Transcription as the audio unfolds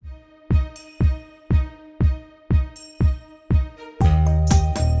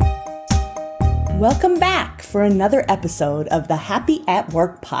Welcome back for another episode of the Happy at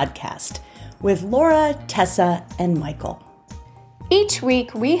Work podcast with Laura, Tessa, and Michael. Each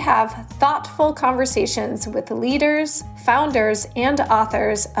week, we have thoughtful conversations with leaders, founders, and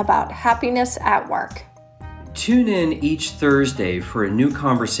authors about happiness at work. Tune in each Thursday for a new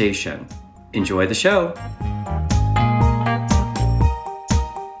conversation. Enjoy the show.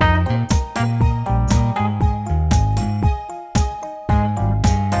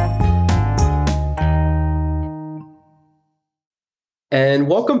 And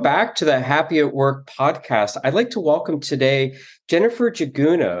welcome back to the Happy at Work podcast. I'd like to welcome today Jennifer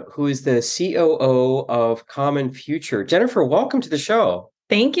Njuguna, who is the COO of Common Future. Jennifer, welcome to the show.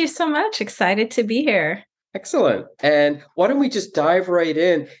 Thank you so much. Excited to be here. Excellent. And why don't we just dive right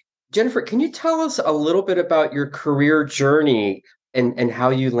in? Jennifer, can you tell us a little bit about your career journey and how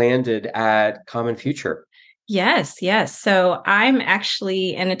you landed at Common Future? Yes. So I'm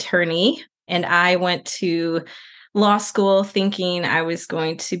actually an attorney, and I went to law school thinking I was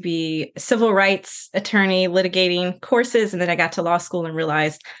going to be a civil rights attorney litigating courses. And then I got to law school and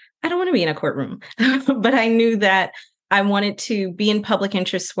realized I don't want to be in a courtroom, but I knew that I wanted to be in public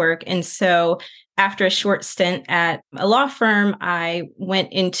interest work. And so after a short stint at a law firm, I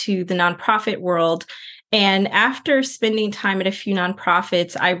went into the nonprofit world. And after spending time at a few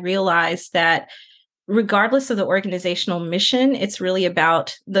nonprofits, I realized that regardless of the organizational mission, it's really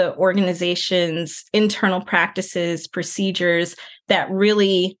about the organization's internal practices, procedures that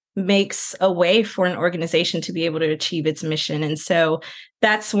really makes a way for an organization to be able to achieve its mission. And so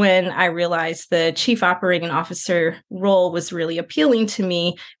that's when I realized the chief operating officer role was really appealing to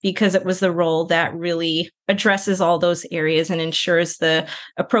me, because it was the role that really addresses all those areas and ensures the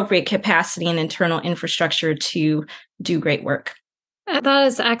appropriate capacity and internal infrastructure to do great work. That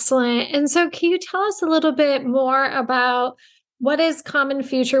is excellent. And so can you tell us a little bit more about what is Common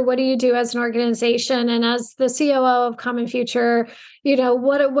Future? What do you do as an organization? And as the COO of Common Future,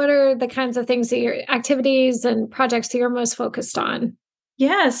 what are the kinds of things that your activities and projects that you're most focused on?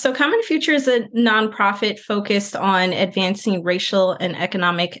 Yeah, so Common Future is a nonprofit focused on advancing racial and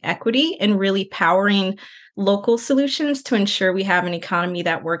economic equity and really powering local solutions to ensure we have an economy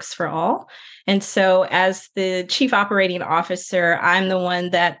that works for all. And so as the chief operating officer, I'm the one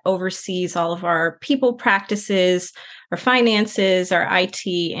that oversees all of our people practices, our finances, our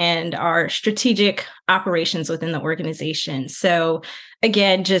IT, and our strategic operations within the organization. So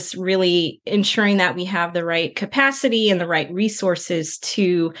again, just really ensuring that we have the right capacity and the right resources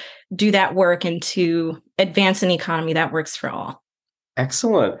to do that work and to advance an economy that works for all.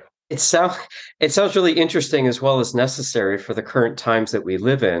 Excellent. It sounds really interesting as well as necessary for the current times that we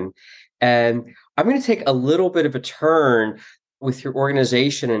live in. And I'm going to take a little bit of a turn with your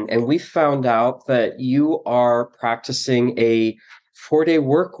organization. And we found out that you are practicing a 4-day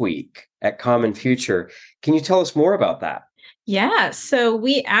work week at Common Future. Can you tell us more about that? Yeah, so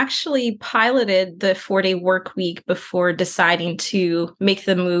we actually piloted the 4-day work week before deciding to make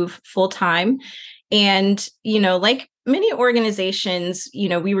the move full time. And, like many organizations,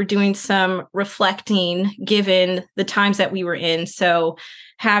 we were doing some reflecting given the times that we were in. So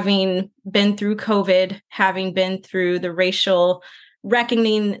having been through COVID, having been through the racial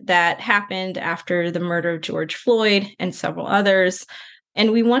reckoning that happened after the murder of George Floyd and several others.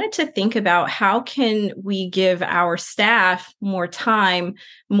 And we wanted to think about how can we give our staff more time,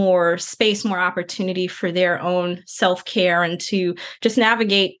 more space, more opportunity for their own self-care and to just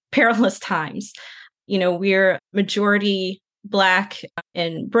navigate perilous times. We're majority Black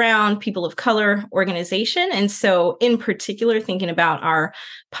and Brown, people of color organization. And so in particular, thinking about our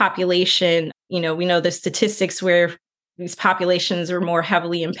population, we know the statistics where these populations are more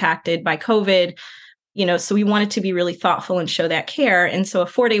heavily impacted by COVID. So we wanted to be really thoughtful and show that care. And so a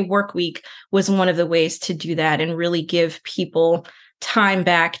 4-day work week was one of the ways to do that and really give people time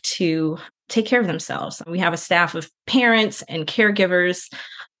back to take care of themselves. We have a staff of parents and caregivers.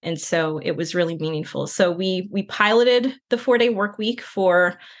 And so it was really meaningful. So we piloted the 4-day work week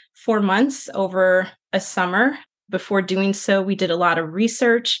for 4 months over a summer. Before doing so, we did a lot of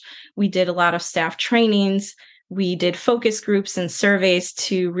research. We did a lot of staff trainings. We did focus groups and surveys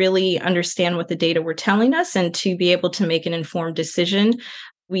to really understand what the data were telling us and to be able to make an informed decision.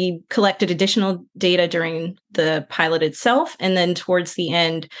 We collected additional data during the pilot itself. And then towards the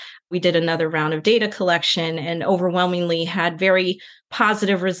end, we did another round of data collection and overwhelmingly had very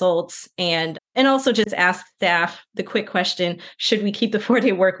positive results and also just asked staff the quick question, should we keep the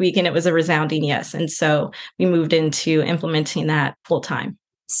 4-day work week? And it was a resounding yes. And so we moved into implementing that full time.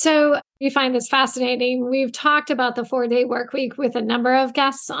 So we find this fascinating. We've talked about the 4-day work week with a number of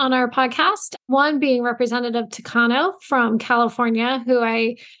guests on our podcast, one being Representative Takano from California, who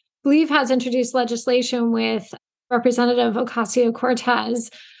I believe has introduced legislation with Representative Ocasio-Cortez,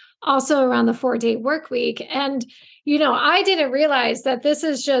 also around the 4-day work week. And, I didn't realize that this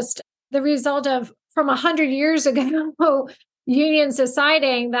is just the result of from 100 years ago, unions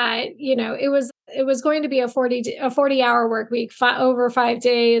deciding that, it was going to be a 40-hour work week, over 5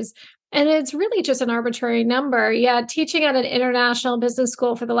 days. And it's really just an arbitrary number. Yeah, teaching at an international business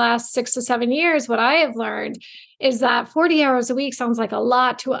school for the last 6 to 7 years, what I have learned is that 40 hours a week sounds like a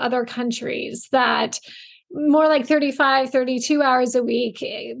lot to other countries, that more like 35, 32 hours a week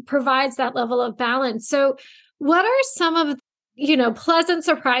provides that level of balance. So what are some of pleasant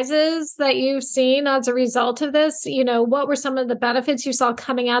surprises that you've seen as a result of this? What were some of the benefits you saw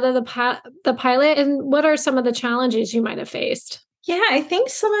coming out of the pilot, and what are some of the challenges you might have faced? Yeah, I think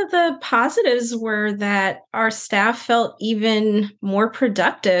some of the positives were that our staff felt even more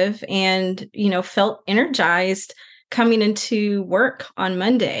productive and, felt energized coming into work on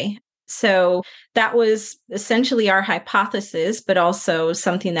Monday. So that was essentially our hypothesis, but also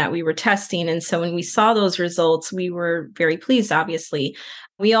something that we were testing. And so when we saw those results, we were very pleased, obviously.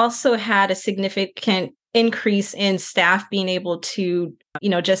 We also had a significant increase in staff being able to,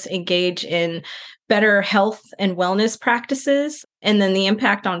 just engage in better health and wellness practices. And then the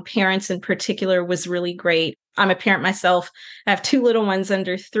impact on parents in particular was really great. I'm a parent myself. I have 2 little ones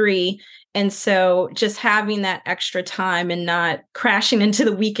under 3. And so just having that extra time and not crashing into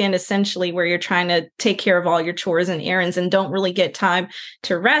the weekend, essentially, where you're trying to take care of all your chores and errands and don't really get time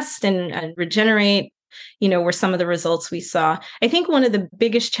to rest and regenerate, were some of the results we saw. I think one of the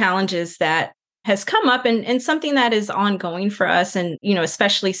biggest challenges that has come up and something that is ongoing for us, and,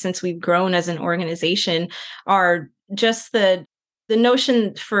 especially since we've grown as an organization, are just the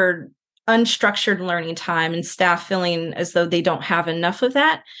notion for unstructured learning time and staff feeling as though they don't have enough of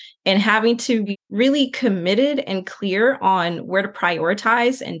that, and having to be really committed and clear on where to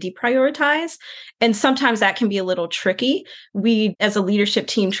prioritize and deprioritize. And sometimes that can be a little tricky. We, as a leadership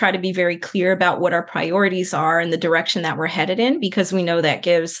team, try to be very clear about what our priorities are and the direction that we're headed in, because we know that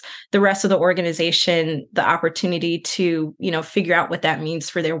gives the rest of the organization the opportunity to, figure out what that means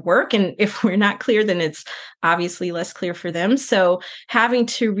for their work. And if we're not clear, then it's obviously less clear for them. So having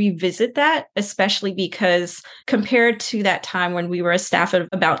to revisit that, especially because compared to that time when we were a staff of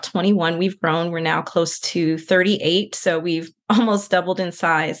about 21, we've grown. We're now close to 38. So we've almost doubled in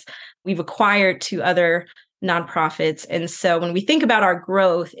size. We've acquired 2 other nonprofits. And so when we think about our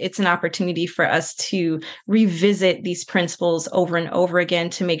growth, it's an opportunity for us to revisit these principles over and over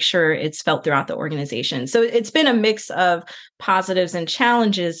again to make sure it's felt throughout the organization. So it's been a mix of positives and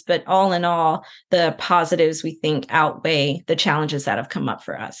challenges, but all in all, the positives we think outweigh the challenges that have come up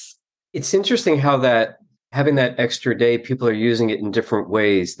for us. It's interesting how that having that extra day, people are using it in different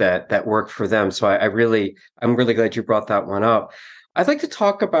ways that work for them. So I'm really glad you brought that one up. I'd like to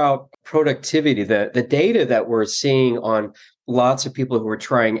talk about productivity, the data that we're seeing on lots of people who are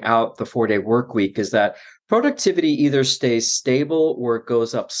trying out the 4-day work week is that productivity either stays stable or it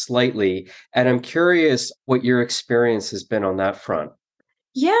goes up slightly. And I'm curious what your experience has been on that front.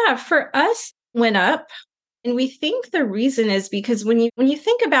 Yeah, for us, went up. And we think the reason is because when you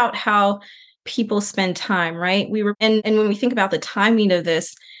think about how people spend time, right? And when we think about the timing of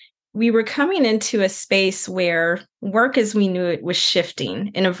this, we were coming into a space where work as we knew it was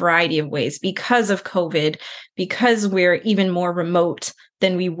shifting in a variety of ways because of COVID, because we're even more remote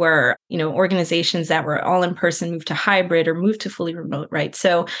than we were. Organizations that were all in person moved to hybrid or moved to fully remote, right?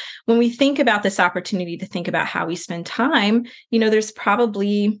 So when we think about this opportunity to think about how we spend time, there's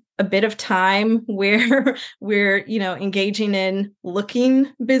probably a bit of time where we're, engaging in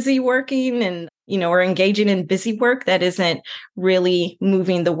looking busy working and, or engaging in busy work that isn't really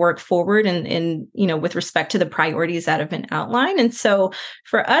moving the work forward and with respect to the priorities that have been outlined. And so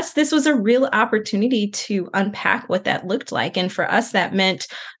for us, this was a real opportunity to unpack what that looked like. And for us, that meant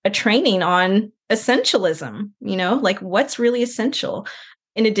a training on essentialism, like what's really essential.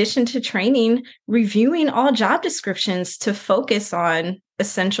 In addition to training, reviewing all job descriptions to focus on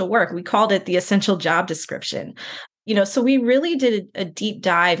essential work. We called it the essential job description. So we really did a deep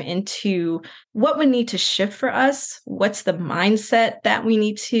dive into what would need to shift for us. What's the mindset that we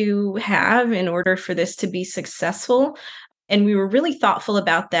need to have in order for this to be successful? And we were really thoughtful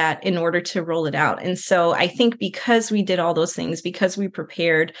about that in order to roll it out. And so I think because we did all those things, because we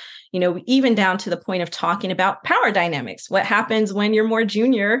prepared, even down to the point of talking about power dynamics, what happens when you're more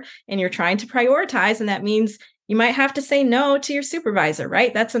junior and you're trying to prioritize, and that means you might have to say no to your supervisor,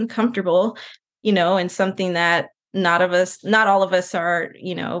 right? That's uncomfortable, and something that not all of us are,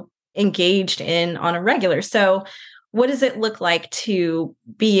 engaged in on a regular. So what does it look like to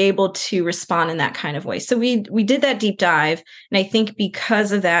be able to respond in that kind of way? So we did that deep dive. And I think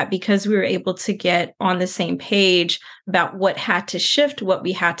because of that, because we were able to get on the same page about what had to shift, what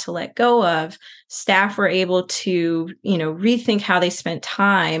we had to let go of, staff were able to, rethink how they spent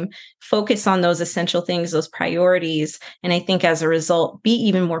time, focus on those essential things, those priorities. And I think as a result, be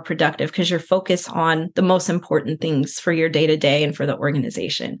even more productive because you're focused on the most important things for your day-to-day and for the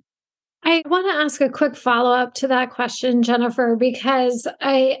organization. I want to ask a quick follow-up to that question, Jennifer, because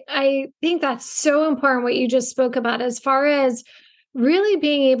I think that's so important what you just spoke about as far as really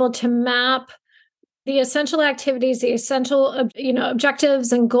being able to map the essential activities, the essential,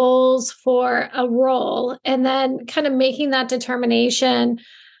 objectives and goals for a role, and then kind of making that determination.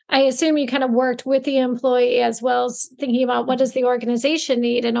 I assume you kind of worked with the employee as well as thinking about what does the organization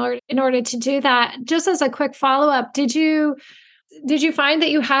need in order to do that. Just as a quick follow-up, did you find that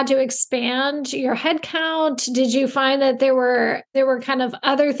you had to expand your headcount? Did you find that there were kind of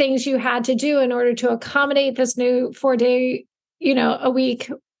other things you had to do in order to accommodate this new 4-day, a week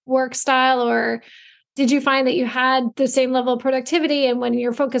work style? Or did you find that you had the same level of productivity and when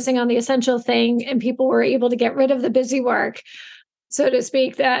you're focusing on the essential thing and people were able to get rid of the busy work, so to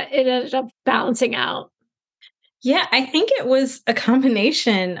speak, that it ended up balancing out? Yeah, I think it was a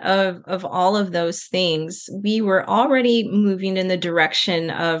combination of all of those things. We were already moving in the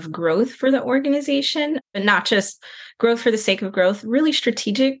direction of growth for the organization, but not just growth for the sake of growth, really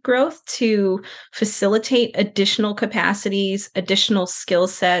strategic growth to facilitate additional capacities, additional skill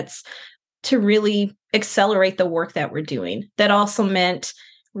sets to really accelerate the work that we're doing. That also meant,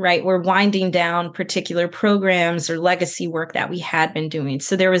 right, we're winding down particular programs or legacy work that we had been doing.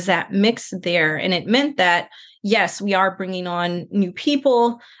 So there was that mix there. And it meant that, yes, we are bringing on new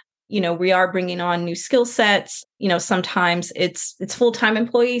people, we are bringing on new skill sets. Sometimes it's full-time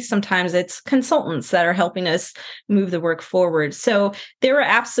employees, sometimes it's consultants that are helping us move the work forward. So there were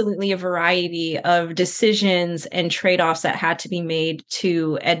absolutely a variety of decisions and trade-offs that had to be made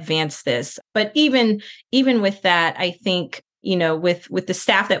to advance this. But even with that, I think with the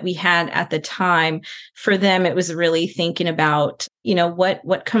staff that we had at the time, for them, it was really thinking about,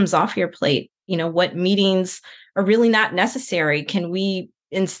 what comes off your plate, what meetings are really not necessary. Can we,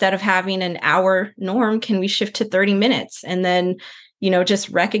 instead of having an hour norm, can we shift to 30 minutes? And then, just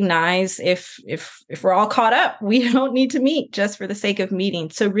recognize if we're all caught up, we don't need to meet just for the sake of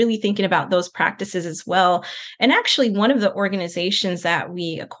meeting. So really thinking about those practices as well. And actually, one of the organizations that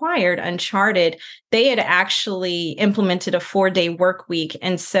we acquired, Uncharted, they had actually implemented a 4-day work week.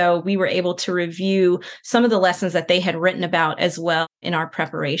 And so we were able to review some of the lessons that they had written about as well in our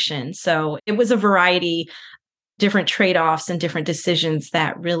preparation. So it was a variety, different trade-offs and different decisions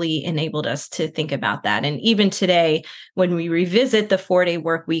that really enabled us to think about that. And even today, when we revisit the 4-day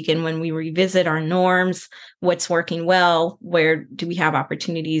work week and when we revisit our norms, what's working well, where do we have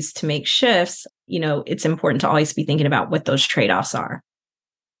opportunities to make shifts, it's important to always be thinking about what those trade-offs are.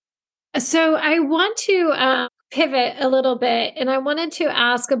 So I want to pivot a little bit, and I wanted to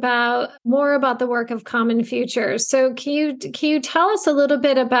ask more about the work of Common Future. So can you tell us a little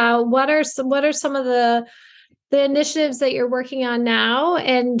bit about what are some of the initiatives that you're working on now,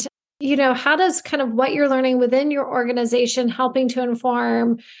 and how does kind of what you're learning within your organization helping to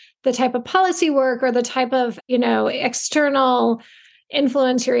inform the type of policy work or the type of external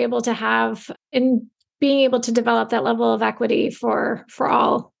influence you're able to have in being able to develop that level of equity for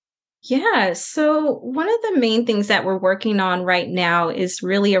all? Yeah. So one of the main things that we're working on right now is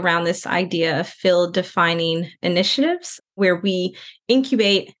really around this idea of field defining initiatives where we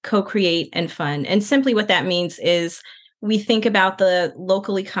incubate, co-create, and fund. And simply what that means is we think about the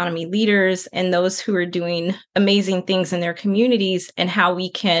local economy leaders and those who are doing amazing things in their communities and how we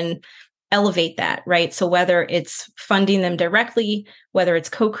can elevate that, right? So whether it's funding them directly, whether it's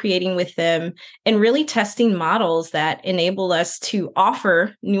co-creating with them, and really testing models that enable us to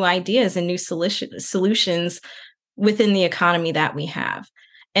offer new ideas and new solutions within the economy that we have.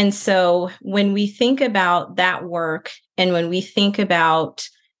 And so when we think about that work and when we think about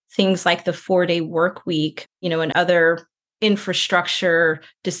things like the 4-day work week, and other infrastructure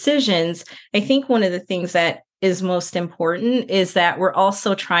decisions, I think one of the things that is most important is that we're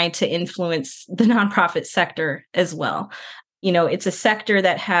also trying to influence the nonprofit sector as well. It's a sector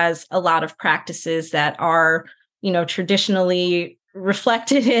that has a lot of practices that are, traditionally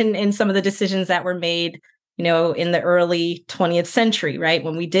reflected in some of the decisions that were made, in the early 20th century, right?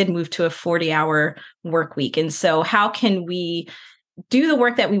 When we did move to a 40-hour work week. And so how can we do the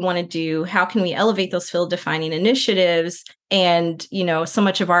work that we want to do? How can we elevate those field defining initiatives? And, so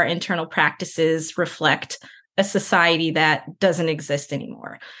much of our internal practices reflect a society that doesn't exist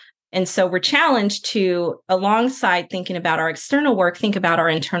anymore. And so we're challenged to, alongside thinking about our external work, think about our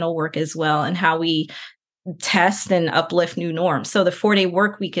internal work as well and how we test and uplift new norms. So the 4-day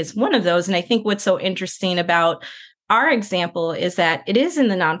work week is one of those. And I think what's so interesting about our example is that it is in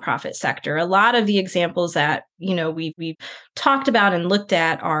the nonprofit sector. A lot of the examples that, we've talked about and looked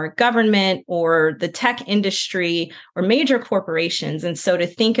at are government or the tech industry or major corporations. And so to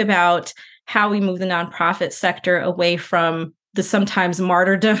think about how we move the nonprofit sector away from the sometimes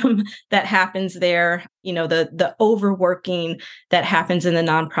martyrdom that happens there, the overworking that happens in the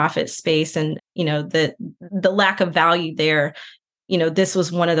nonprofit space and, the lack of value there. This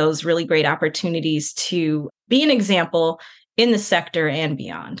was one of those really great opportunities to be an example in the sector and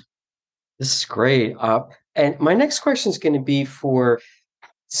beyond. This is great. And my next question is going to be for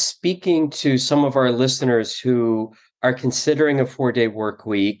speaking to some of our listeners who are considering a 4-day work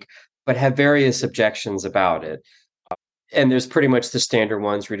week, but have various objections about it. And there's pretty much the standard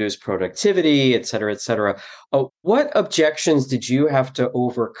ones, reduced productivity, et cetera, et cetera. What objections did you have to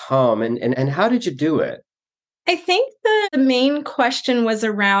overcome and how did you do it? I think the main question was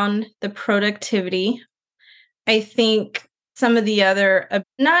around the productivity. I think some of the other,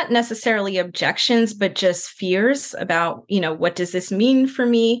 not necessarily objections, but just fears about, what does this mean for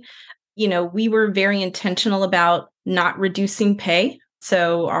me? We were very intentional about not reducing pay.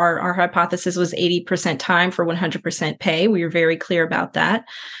 So our hypothesis was 80% time for 100% pay. We were very clear about that.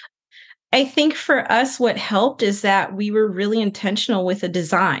 I think for us, what helped is that we were really intentional with the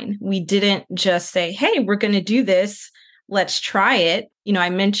design. We didn't just say, hey, we're going to do this. Let's try it. I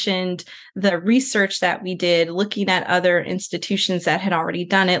mentioned the research that we did, looking at other institutions that had already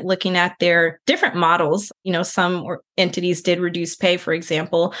done it, looking at their different models. Some entities did reduce pay, for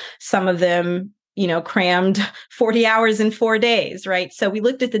example. Some of them crammed 40 hours in 4 days, right? So we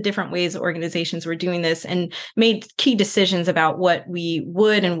looked at the different ways organizations were doing this and made key decisions about what we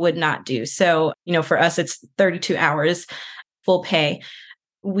would and would not do. So, for us, it's 32 hours full pay.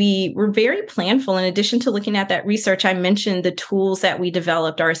 We were very planful. In addition to looking at that research, I mentioned the tools that we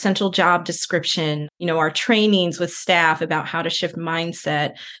developed, our essential job description, our trainings with staff about how to shift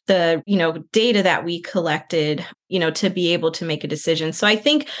mindset, the, data that we collected, to be able to make a decision. So I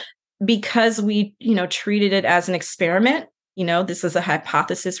think because we, treated it as an experiment, this is a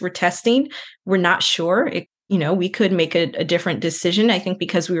hypothesis we're testing. We're not sure. We could make a different decision. I think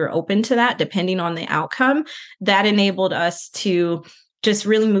because we were open to that, depending on the outcome, that enabled us to just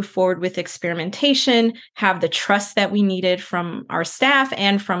really move forward with experimentation, have the trust that we needed from our staff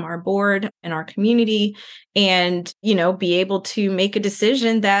and from our board and our community, and, be able to make a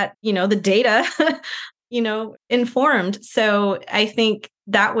decision that, the data, informed. So I think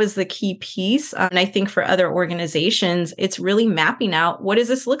that was the key piece. And I think for other organizations, it's really mapping out, what does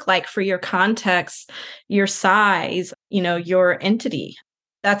this look like for your context, your size, your entity?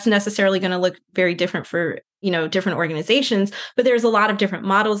 That's necessarily going to look very different for, different organizations, but there's a lot of different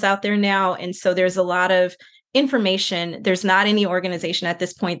models out there now. And so there's a lot of information. There's not any organization at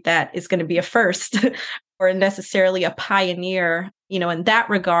this point that is going to be a first or necessarily a pioneer, in that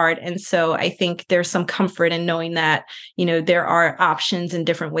regard. And so I think there's some comfort in knowing that, there are options and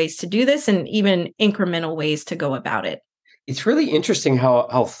different ways to do this and even incremental ways to go about it. It's really interesting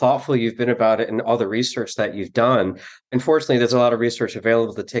how thoughtful you've been about it and all the research that you've done. Unfortunately, there's a lot of research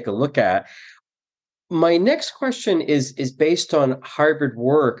available to take a look at. My next question is based on hybrid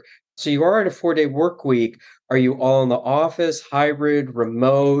work. So you are at a 4-day work week. Are you all in the office, hybrid,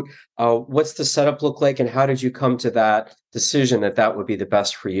 remote? What's the setup look like? And how did you come to that decision that would be the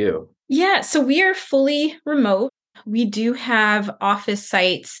best for you? Yeah, so we are fully remote. We do have office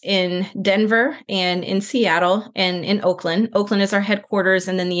sites in Denver and in Seattle and in Oakland. Oakland is our headquarters.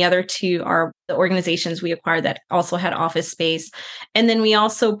 And then the other two are the organizations we acquired that also had office space. And then we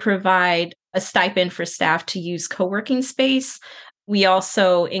also provide a stipend for staff to use co-working space. We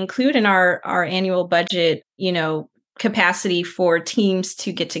also include in our annual budget, capacity for teams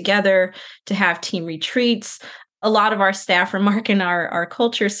to get together, to have team retreats. A lot of our staff remark in our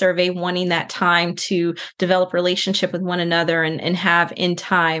culture survey wanting that time to develop relationship with one another and have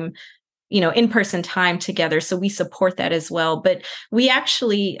in-person time together. So we support that as well. But we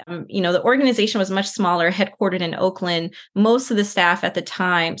actually, the organization was much smaller, headquartered in Oakland. Most of the staff at the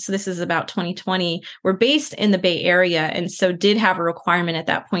time, so this is about 2020, were based in the Bay Area. And so did have a requirement at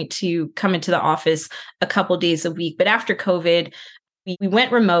that point to come into the office a couple days a week. But after COVID, we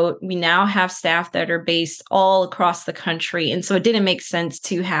went remote. We now have staff that are based all across the country. And so it didn't make sense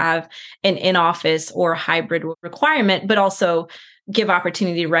to have an in-office or hybrid requirement, but also give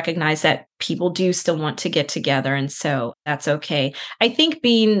opportunity to recognize that people do still want to get together. And so that's okay. I think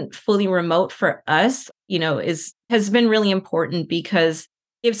being fully remote for us, has been really important because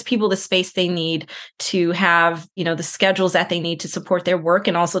gives people the space they need to have, the schedules that they need to support their work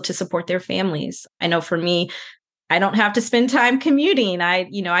and also to support their families. I know for me, I don't have to spend time commuting. I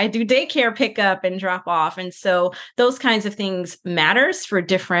do daycare pickup and drop off. And so those kinds of things matters for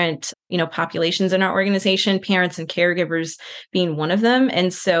different, populations in our organization, parents and caregivers being one of them.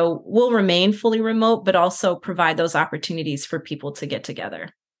 And so we'll remain fully remote, but also provide those opportunities for people to get together.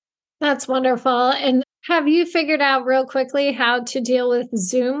 That's wonderful. And have you figured out real quickly how to deal with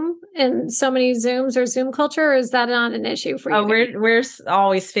Zoom and so many Zooms or Zoom culture, or is that not an issue for you? Oh, we're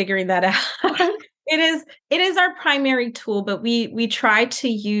always figuring that out. It is our primary tool, but we try to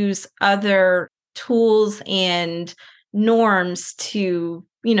use other tools and norms to,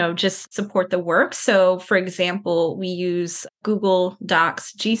 just support the work. So for example, we use Google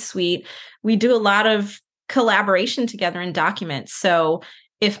Docs, G Suite. We do a lot of collaboration together in documents. So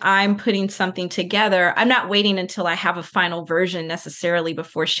if I'm putting something together, I'm not waiting until I have a final version necessarily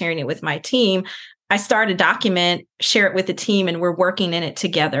before sharing it with my team. I start a document, share it with the team, and we're working in it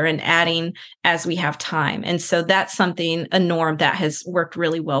together and adding as we have time. And so that's a norm that has worked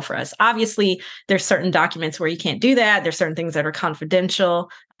really well for us. Obviously, there's certain documents where you can't do that. There's certain things that are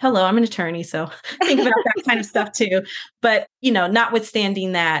confidential. Hello, I'm an attorney, so think about that kind of stuff too. But,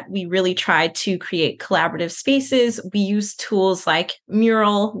 notwithstanding that, we really try to create collaborative spaces. We use tools like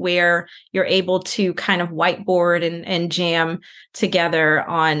Mural, where you're able to kind of whiteboard and jam together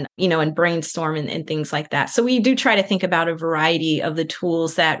on, and brainstorm and things like that. So we do try to think about a variety of the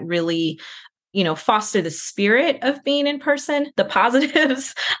tools that really foster the spirit of being in person, the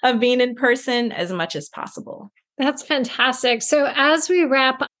positives of being in person as much as possible. That's fantastic. So as we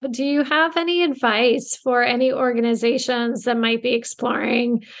wrap up, do you have any advice for any organizations that might be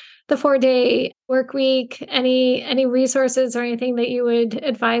exploring the 4-day work week? Any resources or anything that you would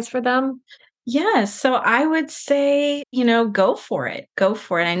advise for them? Yes. So I would say, go for it. Go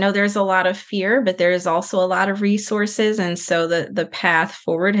for it. I know there's a lot of fear, but there's also a lot of resources. And so the path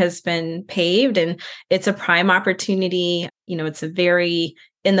forward has been paved, and it's a prime opportunity. It's a very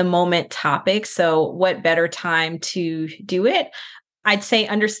in the moment topic. So what better time to do it? I'd say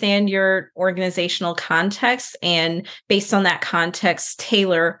understand your organizational context, and based on that context,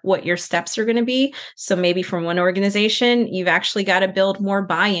 tailor what your steps are going to be. So maybe from one organization, you've actually got to build more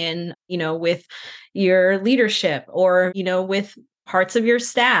buy-in, with your leadership or, with parts of your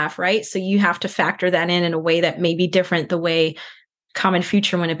staff, right? So you have to factor that in a way that may be different the way Common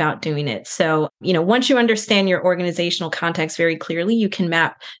Future went about doing it. So, once you understand your organizational context very clearly, you can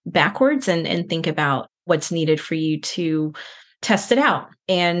map backwards and think about what's needed for you to test it out.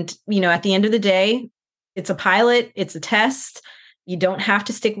 And, at the end of the day, it's a pilot, it's a test. You don't have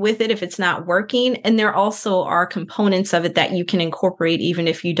to stick with it if it's not working. And there also are components of it that you can incorporate even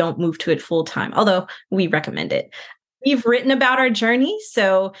if you don't move to it full time, although we recommend it. We've written about our journey,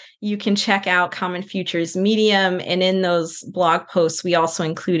 so you can check out Common Future's Medium. And in those blog posts, we also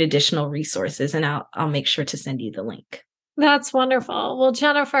include additional resources, and I'll make sure to send you the link. That's wonderful. Well,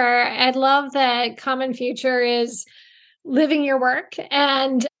 Jennifer, I love that Common Future is living your work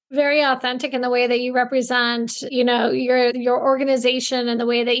and very authentic in the way that you represent, your organization and the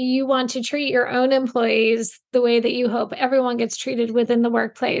way that you want to treat your own employees, the way that you hope everyone gets treated within the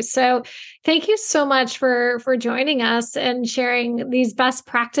workplace. So thank you so much for joining us and sharing these best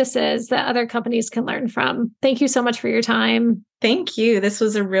practices that other companies can learn from. Thank you so much for your time. Thank you. This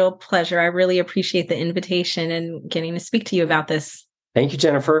was a real pleasure. I really appreciate the invitation and getting to speak to you about this. Thank you,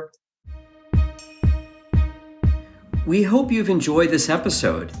 Jennifer. We hope you've enjoyed this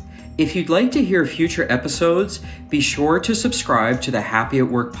episode. If you'd like to hear future episodes, be sure to subscribe to the Happy at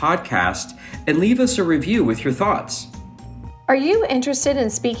Work podcast and leave us a review with your thoughts. Are you interested in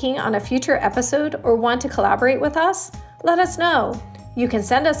speaking on a future episode or want to collaborate with us? Let us know. You can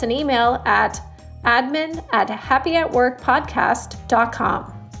send us an email at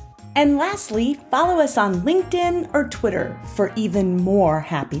admin@happyatworkpodcast.com. And lastly, follow us on LinkedIn or Twitter for even more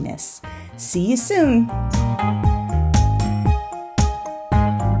happiness. See you soon.